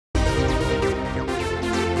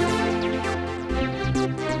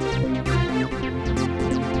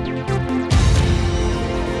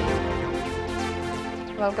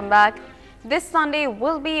Welcome back. This Sunday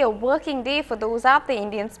will be a working day for those at the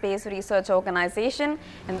Indian Space Research Organization,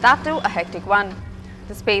 and that too a hectic one.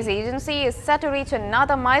 The space agency is set to reach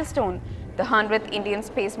another milestone, the 100th Indian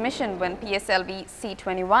space mission, when PSLV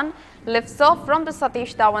C-21 lifts off from the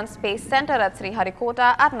Satish Dhawan Space Center at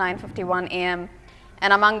Sriharikota at 9:51 a.m.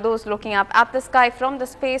 And among those looking up at the sky from the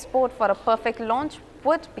spaceport for a perfect launch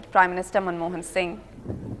would be Prime Minister Manmohan Singh.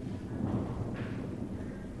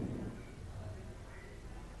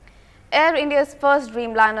 Air India's first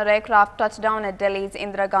Dreamliner aircraft touched down at Delhi's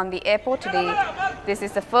Indira Gandhi Airport today. This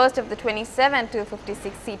is the first of the 27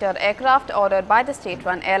 256-seater aircraft ordered by the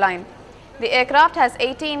state-run airline. The aircraft has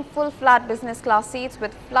 18 full flat business class seats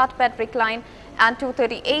with flatbed recline and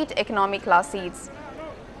 238 economy class seats.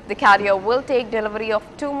 The carrier will take delivery of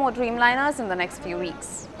 2 more Dreamliners in the next few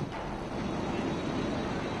weeks.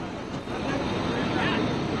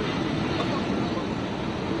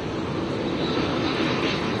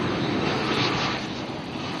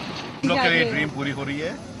 हम लोग के लिए dream पूरी हो रही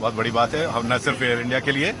है, बहुत बड़ी बात है, हम न सिर्फ एयर इंडिया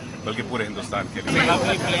के लिए बल्कि पूरे हिंदुस्तान के लिए।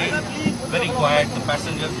 Very quiet, the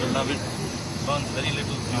passengers will love it, burns very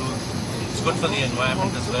little fuel, it's good for the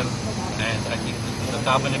environment as well, and I think the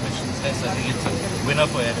carbon emissions less, I think it's a winner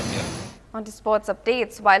for Air India. On to sports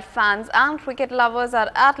updates, while fans and cricket lovers are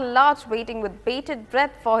at large waiting with bated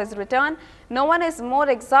breath for his return, no one is more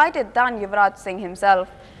excited than Yuvraj Singh himself.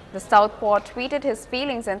 The Southpaw tweeted his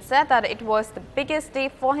feelings and said that it was the biggest day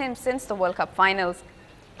for him since the World Cup finals.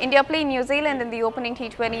 India play New Zealand in the opening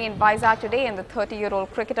T20 in Vizag today, and the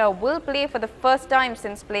 30-year-old cricketer will play for the first time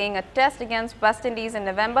since playing a test against West Indies in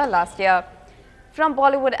November last year. From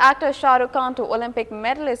Bollywood actor Shah Rukh Khan to Olympic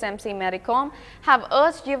medalist MC Mary Kom have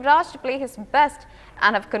urged Yuvraj to play his best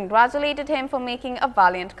and have congratulated him for making a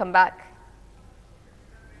valiant comeback.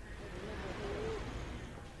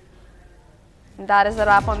 That is a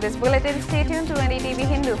wrap on this bulletin. Stay tuned to NDTV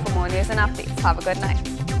Hindu for more news and updates. Have a good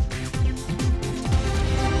night.